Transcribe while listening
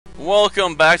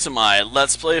Welcome back to my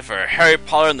Let's Play for Harry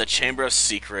Potter and the Chamber of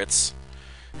Secrets.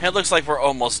 It looks like we're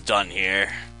almost done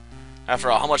here.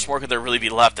 After all, how much more could there really be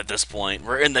left at this point?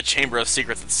 We're in the Chamber of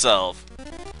Secrets itself.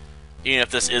 Even if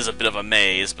this is a bit of a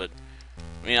maze, but...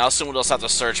 I mean, I'll assume we'll just have to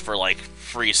search for, like,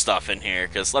 free stuff in here,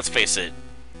 because, let's face it,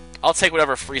 I'll take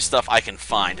whatever free stuff I can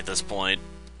find at this point.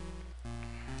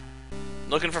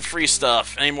 Looking for free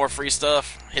stuff. Any more free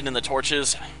stuff? Hidden in the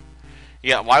torches?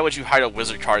 Yeah, why would you hide a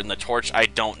wizard card in the torch? I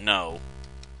don't know.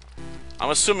 I'm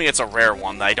assuming it's a rare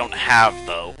one that I don't have,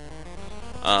 though.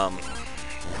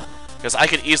 Because I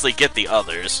could easily get the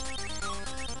others.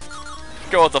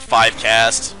 Go with the 5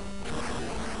 cast.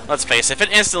 Let's face it, if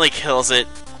it instantly kills it,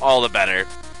 all the better.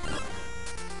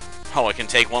 Oh, it can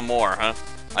take one more, huh?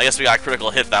 I guess we got a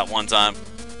critical hit that one time.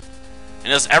 And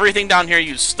does everything down here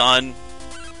use stun?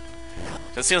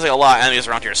 It seems like a lot of enemies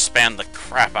around here spam the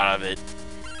crap out of it.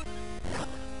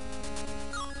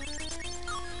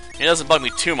 It doesn't bug me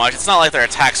too much. It's not like their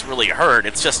attacks really hurt.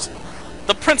 It's just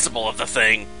the principle of the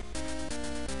thing.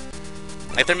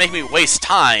 Like, they're making me waste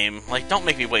time. Like, don't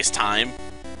make me waste time.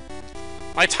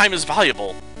 My time is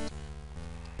valuable.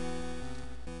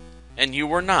 And you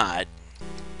were not.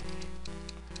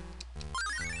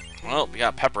 Well, we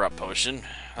got a Pepper Up potion.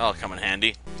 That'll come in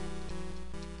handy.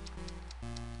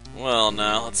 Well,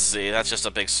 no, let's see. That's just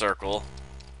a big circle.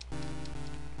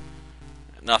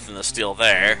 Nothing to steal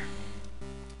there.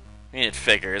 I mean, it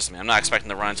figures. I mean, I'm not expecting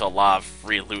to run into a lot of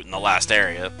free loot in the last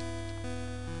area.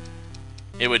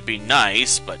 It would be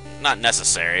nice, but not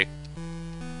necessary.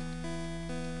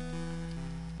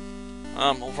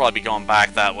 We'll probably be going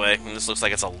back that way. I mean, this looks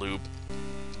like it's a loop.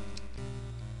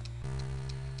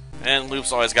 And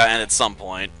loops always gotta end at some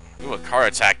point. Ooh, a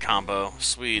card attack combo.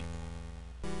 Sweet.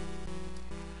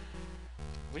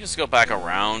 We just go back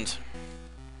around.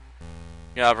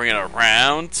 Gotta bring it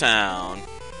around town.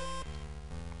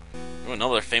 Ooh,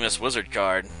 another famous wizard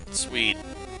card. Sweet.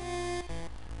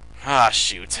 Ah,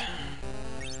 shoot.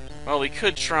 Well, we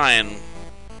could try and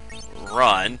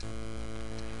run.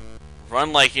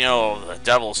 Run like, you know, the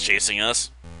devil's chasing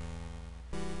us.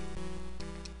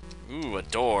 Ooh, a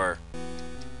door.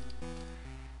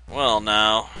 Well,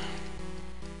 now.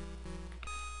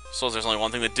 Suppose there's only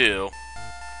one thing to do.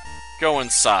 Go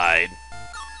inside.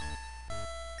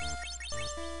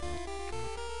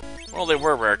 Well, they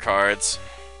were rare cards.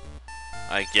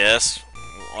 I guess.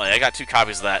 Well, I got 2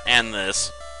 copies of that and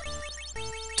this.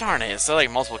 Darn it, is there like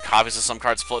multiple copies of some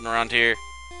cards floating around here?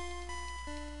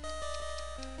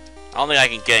 I don't think I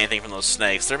can get anything from those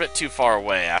snakes. They're a bit too far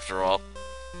away, after all.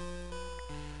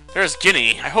 There's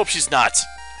Ginny. I hope she's not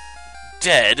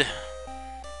dead.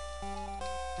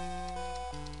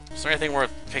 Is there anything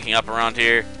worth picking up around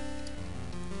here?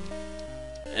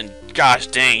 And gosh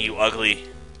dang, you ugly.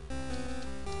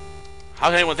 How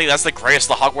can anyone think that's the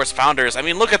greatest of the Hogwarts founders? I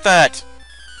mean, look at that!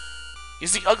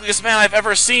 He's the ugliest man I've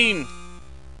ever seen!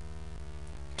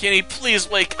 Can he please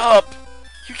wake up?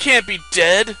 You can't be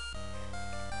dead!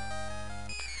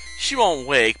 She won't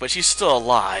wake, but she's still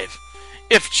alive.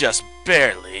 If just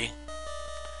barely.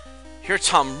 You're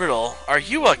Tom Riddle. Are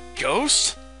you a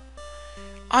ghost?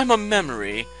 I'm a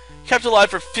memory. Kept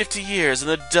alive for 50 years in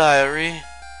the diary.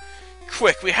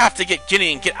 Quick, we have to get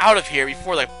Ginny and get out of here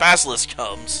before the basilisk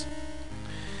comes.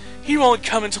 He won't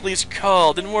come until he's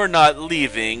called, and we're not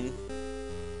leaving.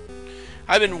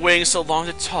 I've been waiting so long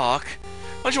to talk.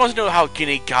 Don't you want to know how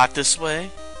Ginny got this way?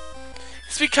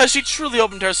 It's because she truly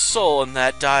opened her soul in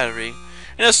that diary,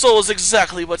 and her soul is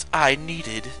exactly what I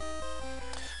needed.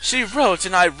 She wrote,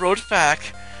 and I wrote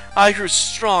back. I grew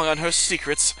strong on her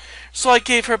secrets, so I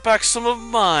gave her back some of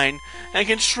mine, and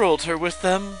controlled her with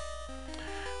them.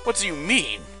 What do you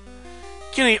mean?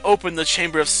 Ginny opened the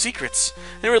Chamber of Secrets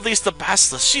and released the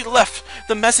basilisk. She left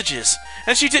the messages,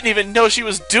 and she didn't even know she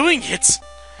was doing it.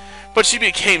 But she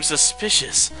became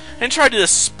suspicious and tried to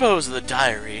dispose of the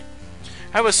diary.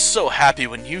 I was so happy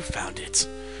when you found it.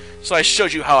 So I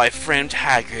showed you how I framed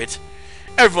Hagrid.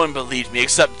 Everyone believed me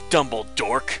except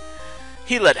Dumbledore.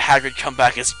 He let Hagrid come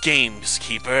back as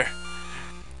gamekeeper.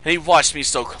 And he watched me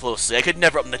so closely I could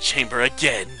never open the chamber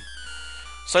again.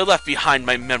 So I left behind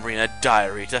my memory in a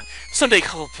diary to someday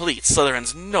complete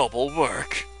Slytherin's noble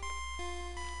work.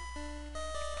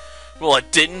 Well,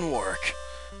 it didn't work.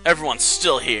 Everyone's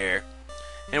still here.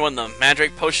 And when the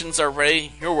Mandrake potions are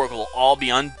ready, your work will all be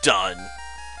undone.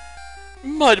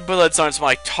 Mudbullets aren't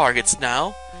my targets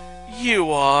now.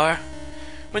 You are.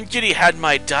 When Giddy had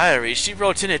my diary, she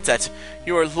wrote in it that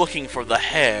you were looking for the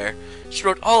hair. She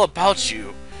wrote all about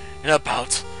you, and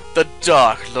about the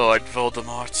Dark Lord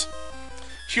Voldemort.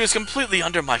 She was completely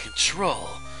under my control,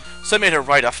 so I made her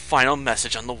write a final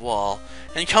message on the wall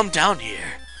and come down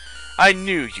here. I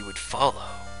knew you would follow.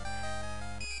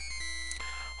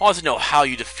 I want to know how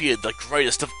you defeated the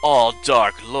greatest of all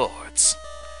Dark Lords.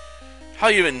 How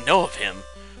you even know of him?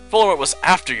 Voldemort was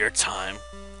after your time.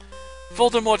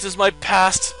 Voldemort is my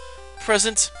past,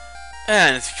 present,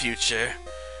 and future.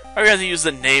 I began to use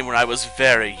the name when I was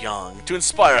very young, to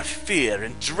inspire fear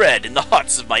and dread in the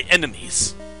hearts of my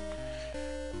enemies.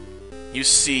 You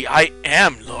see, I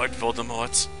am Lord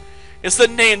Voldemort. It's the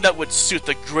name that would suit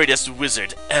the greatest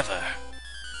wizard ever.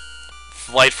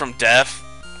 Flight from Death?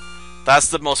 That's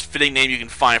the most fitting name you can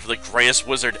find for the greatest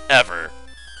wizard ever.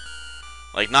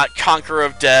 Like, not Conqueror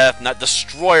of Death, not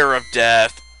Destroyer of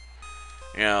Death.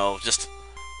 You know, just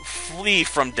flee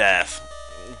from death.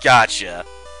 Gotcha.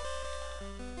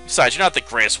 Besides, you're not the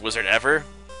greatest wizard ever.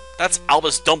 That's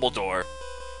Albus Dumbledore.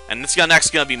 And it's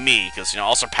next gonna be me, because,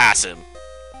 I'll surpass him.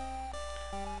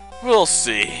 We'll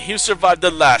see. You survived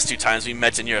the last 2 times we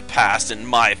met in your past and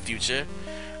my future.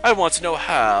 I want to know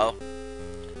how.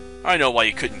 I know why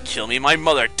you couldn't kill me. My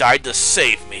mother died to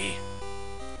save me.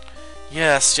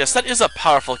 Yes, that is a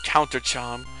powerful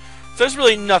counter-charm. There's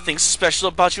really nothing special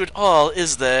about you at all,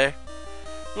 is there?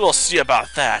 We'll see about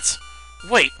that.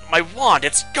 Wait, my wand,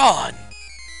 it's gone!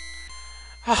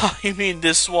 Ah, you mean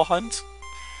this wand?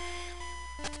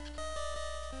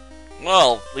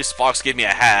 Well, at least Fox gave me a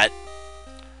hat.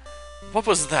 What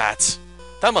was that?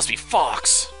 That must be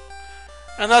Fox.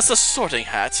 And that's the sorting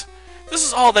hat. This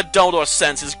is all that Dumbledore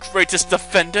sends his greatest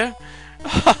defender?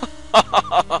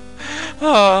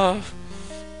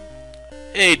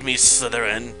 Aid me,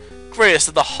 Slytherin. Greatest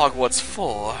of the Hogwarts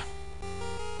 4.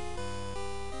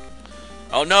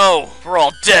 Oh no! We're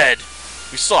all dead!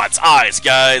 We saw its eyes,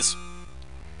 guys!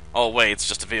 Oh wait, it's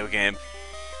just a video game.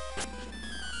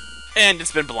 And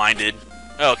it's been blinded.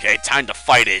 Okay, time to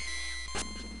fight it.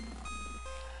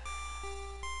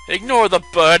 Ignore the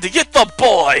bird to get the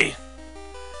boy!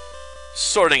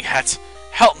 Sorting Hat,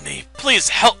 help me. Please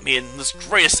help me in this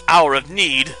greatest hour of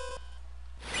need.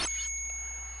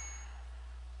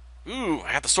 Ooh,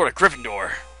 I got the Sword of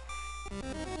Gryffindor.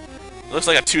 It looks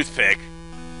like a toothpick.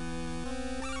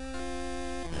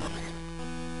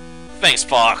 Thanks,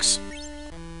 Fox.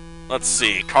 Let's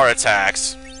see, card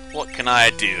attacks. What can I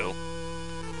do?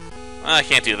 I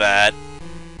can't do that.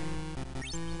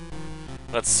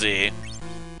 Let's see.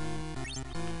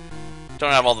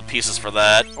 Don't have all the pieces for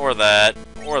that, or that,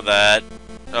 or that.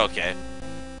 Okay.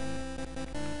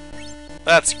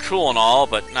 That's cool and all,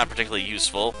 but not particularly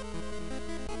useful.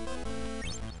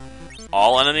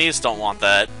 All enemies? Don't want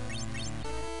that.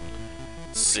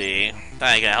 Let's see.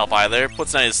 That ain't gonna help either.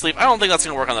 Puts Night to sleep. I don't think that's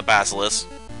gonna work on the Basilisk.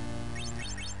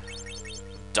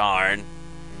 Darn.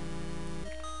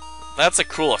 That's a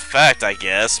cool effect, I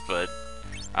guess, but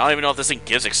I don't even know if this thing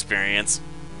gives experience.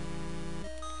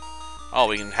 Oh,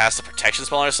 we can cast the protection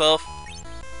spell on ourselves?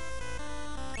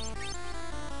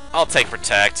 I'll take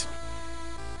protect.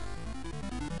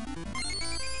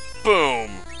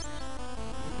 Boom!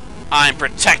 I'm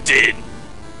protected!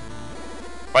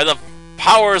 By the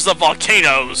powers of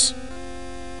volcanoes!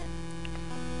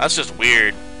 That's just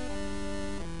weird.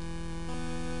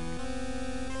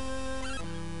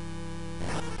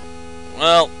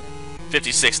 Well,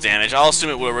 56 damage. I'll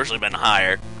assume it would have originally been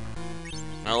higher.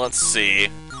 Now let's see.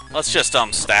 Let's just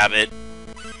stab it.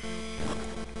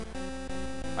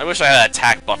 I wish I had an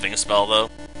attack buffing spell though.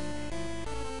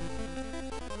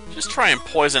 Just try and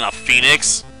poison a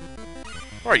phoenix.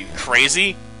 What are you,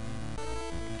 crazy?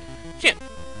 Can't.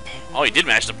 Oh, he did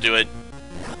manage to do it.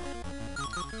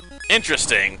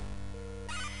 Interesting.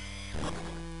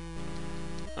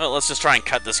 Well, let's just try and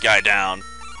cut this guy down.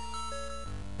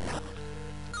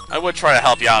 I would try to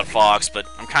help you out, Fox, but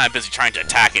I'm kind of busy trying to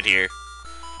attack it here.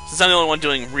 Since I'm the only one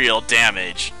doing real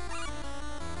damage.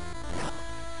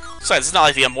 Besides, it's not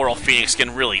like the Immortal Phoenix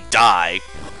can really die.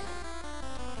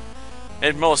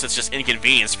 At most, it's just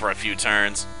inconvenience for a few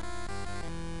turns.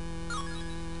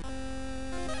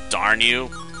 Darn you.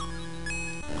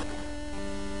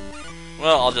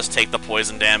 Well, I'll just take the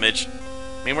poison damage.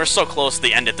 I mean, we're so close to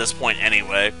the end at this point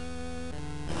anyway.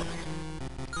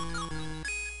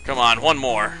 Come on, one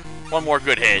more. One more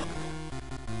good hit.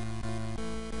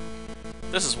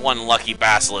 This is one lucky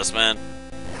Basilisk, man.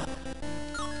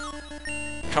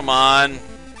 Come on.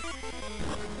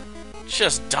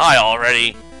 Just die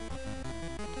already.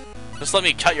 Just let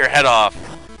me cut your head off.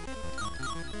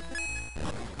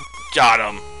 Got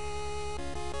him.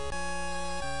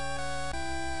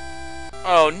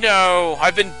 Oh no,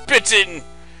 I've been bitten!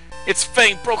 Its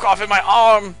fang broke off in my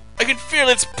arm! I can feel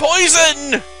its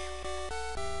poison!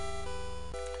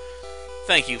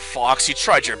 Thank you, Fox, you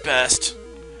tried your best.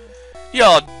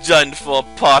 You're done for,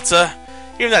 Potter.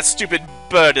 Even that stupid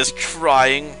bird is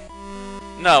crying.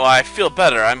 No, I feel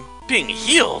better. I'm being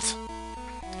healed.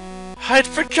 I'd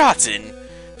forgotten.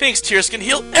 Phoenix tears can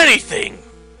heal anything.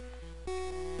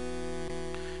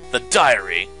 The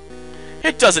diary.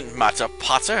 It doesn't matter,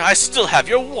 Potter. I still have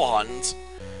your wand.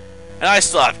 And I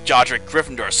still have Godric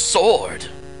Gryffindor's sword.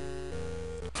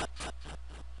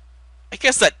 I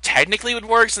guess that technically would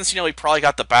work since, he probably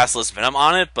got the Basilisk Venom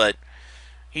on it, but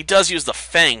he does use the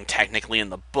Fang technically in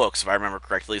the books, if I remember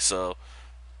correctly, so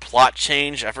plot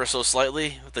change ever so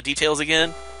slightly with the details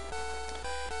again.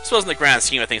 I suppose in the grand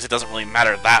scheme of things it doesn't really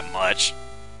matter that much.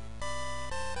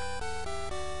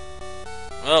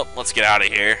 Well, let's get out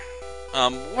of here.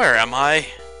 Where am I?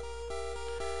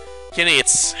 Ginny,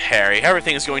 it's Harry.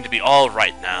 Everything is going to be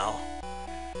alright now.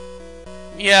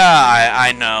 Yeah,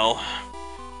 I know.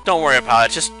 Don't worry about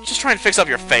it. Just try and fix up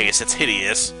your face. It's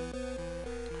hideous.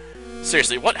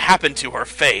 Seriously, what happened to her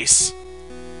face?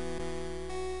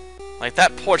 Like,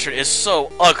 that portrait is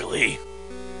so ugly.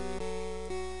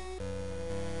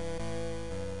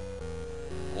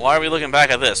 Why are we looking back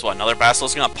at this? What, another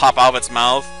basilisk gonna pop out of its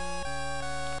mouth?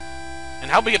 And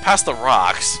how'd we get past the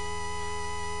rocks?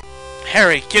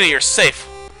 Harry, Ginny, you're safe.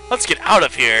 Let's get out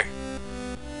of here.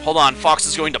 Hold on, Fox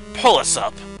is going to pull us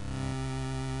up.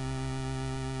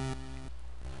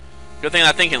 Good thing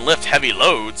that thing can lift heavy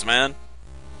loads, man.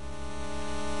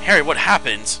 Harry, what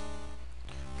happened?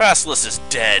 Basilisk is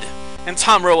dead, and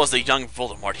Tom Riddle was the young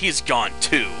Voldemort. He's gone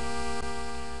too.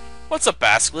 What's a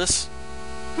Basilisk?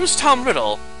 Who's Tom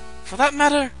Riddle? For that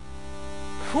matter,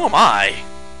 who am I?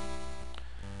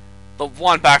 The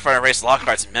wand backfired and erased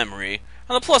Lockhart's memory.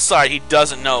 On the plus side, he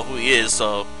doesn't know who he is,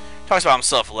 so he talks about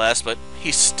himself less, but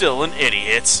he's still an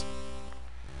idiot.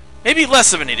 Maybe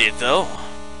less of an idiot, though.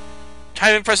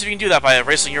 Kind of impressive you can do that by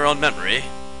erasing your own memory.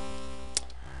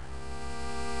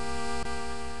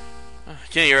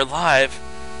 Ginny, you're alive.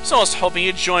 I was almost hoping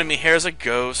you'd join me here as a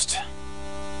ghost.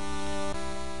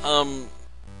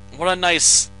 What a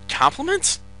nice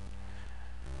compliment?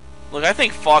 Look, I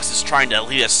think Fox is trying to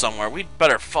lead us somewhere. We'd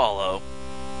better follow.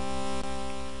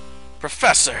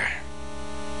 Professor!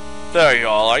 There you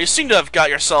all are. You seem to have got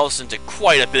yourselves into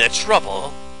quite a bit of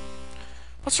trouble.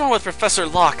 What's wrong with Professor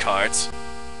Lockhart?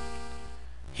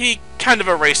 He kind of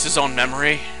erased his own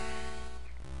memory.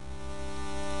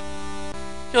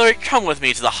 Hillary, come with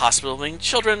me to the hospital wing.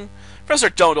 Children, Professor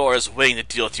Dumbledore is waiting to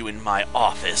deal with you in my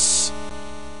office.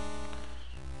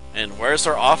 And where's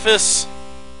her office?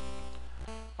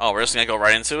 Oh, we're just gonna go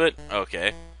right into it?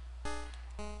 Okay.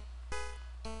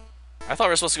 I thought we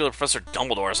were supposed to go to Professor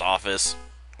Dumbledore's office.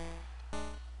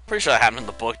 Pretty sure that happened in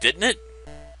the book, didn't it?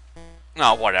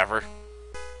 No, whatever.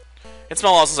 It's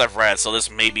been a while since I've read, so this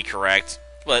may be correct.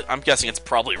 But I'm guessing it's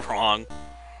probably wrong.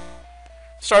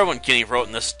 Started when Ginny wrote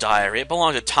in this diary. It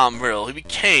belonged to Tom Riddle, who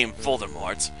became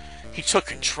Voldemort. He took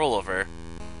control of her.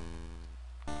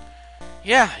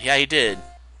 Yeah, he did.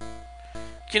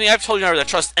 Ginny, I've told you never to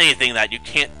trust anything that you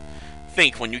can't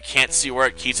think when you can't see where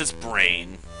it keeps its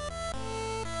brain.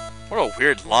 What a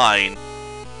weird line.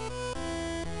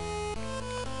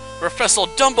 Professor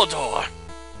Dumbledore!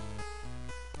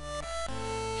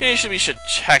 Ginny should be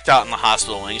checked out in the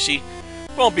hospital wing. She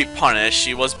won't be punished.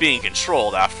 She was being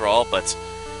controlled, after all, but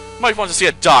might want to see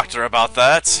a doctor about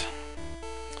that.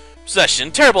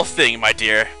 Possession, terrible thing, my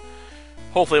dear.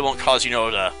 Hopefully it won't cause you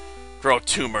to grow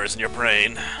tumors in your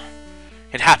brain.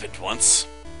 It happened once,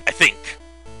 I think.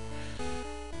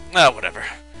 Whatever.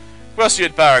 Perhaps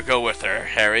you'd better go with her,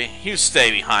 Harry. You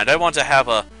stay behind. I want to have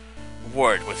a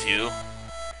word with you.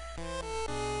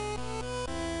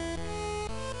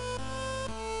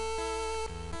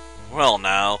 Well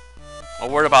now, a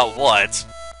word about what?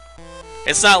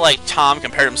 It's not like Tom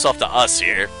compared himself to us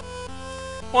here.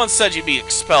 Once said you'd be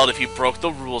expelled if you broke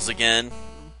the rules again.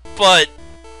 But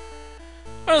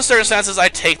under the circumstances, I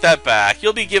take that back.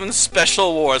 You'll be given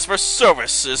special awards for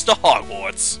services to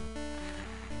Hogwarts.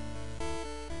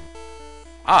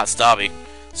 Ah, it's Dobby.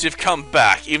 So you've come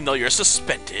back, even though you're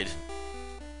suspended.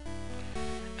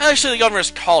 Actually, the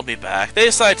governor's called me back. They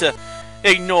decided to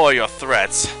ignore your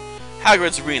threats.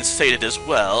 Hagrid's reinstated as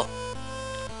well.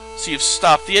 So you've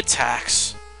stopped the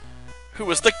attacks. Who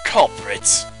was the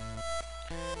culprit?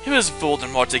 It was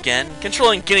Voldemort again,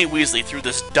 controlling Ginny Weasley through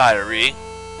this diary.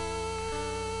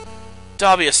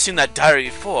 Dobby has seen that diary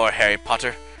before, Harry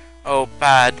Potter. Oh,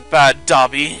 bad, bad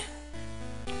Dobby.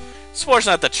 It's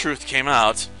fortunate that the truth came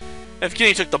out. If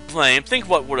Ginny took the blame, think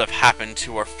what would have happened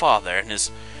to her father and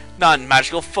his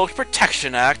Non-Magical Folk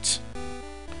Protection Act.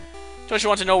 Don't you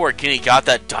want to know where Ginny got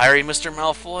that diary, Mr.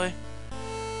 Malfoy?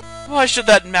 Why should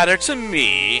that matter to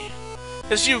me?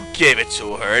 As you gave it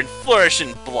to her in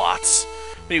flourishing blots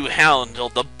when you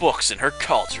handled the books in her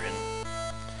cauldron.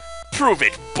 Prove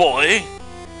it, boy!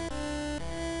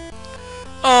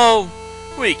 Oh,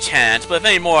 we can't, but if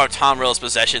any more of Tom Riddle's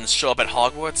possessions show up at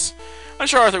Hogwarts, I'm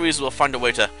sure Arthur Weasley will find a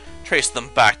way to trace them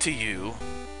back to you.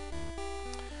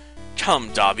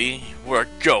 Come, Dobby, we're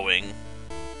going.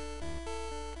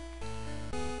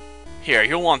 Here,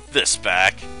 you'll want this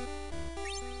back.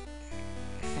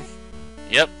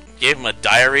 Yep, gave him a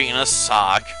diary and a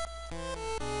sock.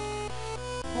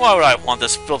 Why would I want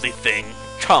this filthy thing?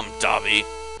 Come, Dobby.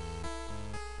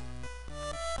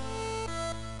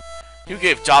 You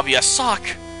gave Dobby a sock.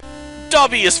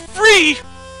 Dobby is free!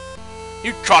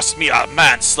 You cost me a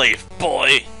manslave,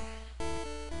 boy.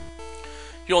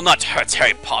 You'll not hurt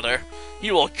Harry Potter.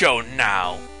 You will go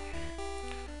now.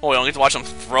 Oh, we don't get to watch him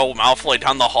throw Malfoy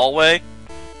down the hallway?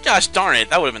 Gosh darn it,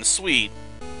 that would have been sweet.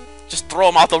 Just throw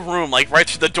him out the room, like, right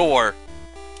through the door.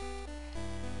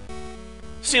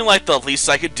 Seemed like the least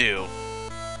I could do.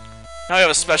 Now we have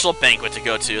a special banquet to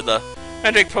go to. The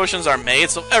magic potions are made,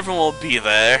 so everyone will be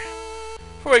there.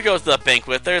 Before we go to the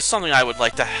banquet, there's something I would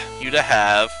like you to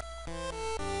have.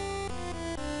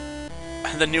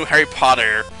 The new Harry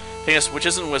Potter Famous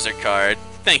Witches and Wizard card.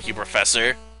 Thank you,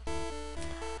 Professor.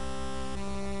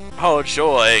 Oh,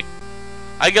 joy.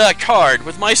 I got a card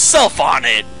with myself on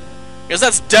it! Because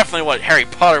that's definitely what Harry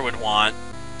Potter would want.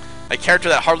 A character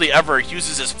that hardly ever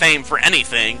uses his fame for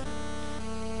anything.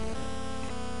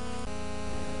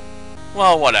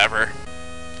 Well, whatever.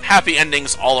 Happy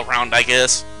endings all around, I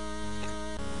guess.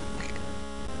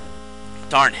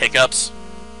 Darn hiccups.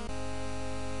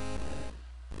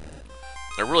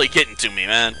 They're really getting to me,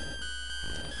 man.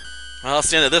 Well,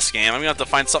 that's the end of this game. I'm gonna have to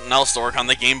find something else to work on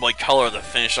the Game Boy Color to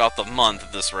finish off the month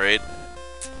at this rate.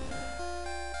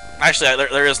 Actually,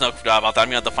 there is no doubt about that. I'm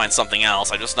gonna have to find something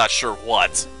else. I'm just not sure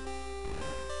what.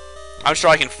 I'm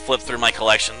sure I can flip through my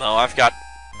collection, though. I've got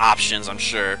options, I'm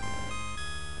sure.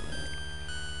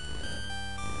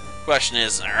 Question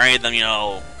is, are any of them, you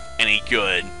know, any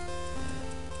good?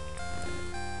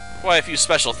 Quite a few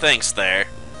special thanks there.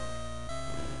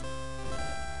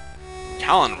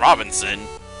 Callan Robinson?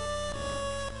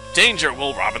 Danger,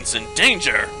 Will Robinson,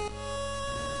 danger!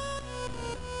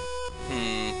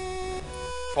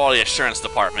 Quality Assurance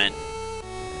Department.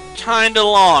 Kinda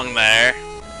long there.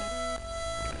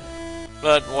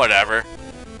 But whatever.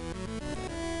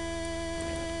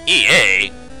 EA?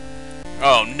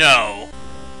 Oh no.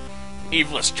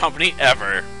 Evilest company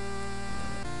ever.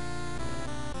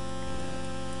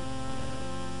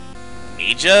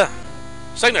 Ninja?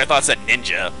 Second I thought it said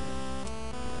ninja.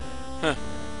 Huh.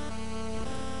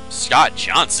 Scott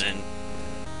Johnson?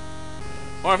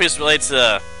 I wonder if he's related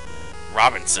to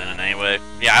Robinson in any way.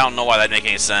 Yeah, I don't know why that'd make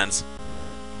any sense.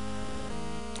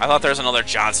 I thought there was another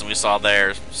Johnson we saw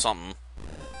there, something.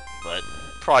 But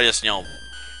probably just, you know,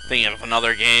 thinking of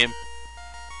another game.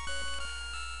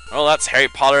 Well, that's Harry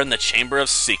Potter and the Chamber of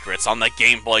Secrets on the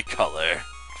Game Boy Color.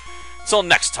 Till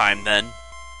next time, then.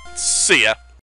 See ya.